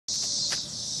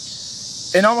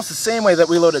In almost the same way that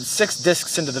we loaded 6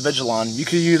 discs into the Vigilon, you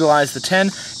could utilize the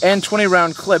 10 and 20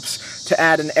 round clips to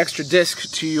add an extra disc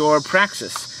to your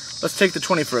Praxis. Let's take the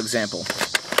 20 for example.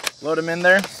 Load them in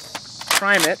there,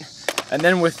 prime it, and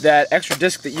then with that extra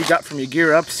disc that you got from your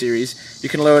Gear Up series, you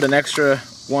can load an extra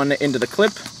one into the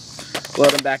clip,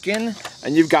 load them back in,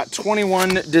 and you've got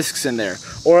 21 discs in there,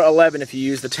 or 11 if you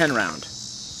use the 10 round.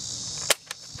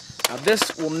 Now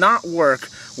this will not work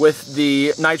with the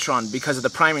Nitron because of the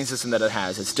priming system that it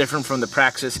has. It's different from the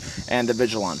Praxis and the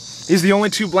Vigilon. These are the only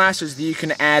 2 blasters that you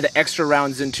can add extra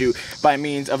rounds into by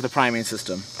means of the priming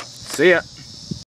system. See ya!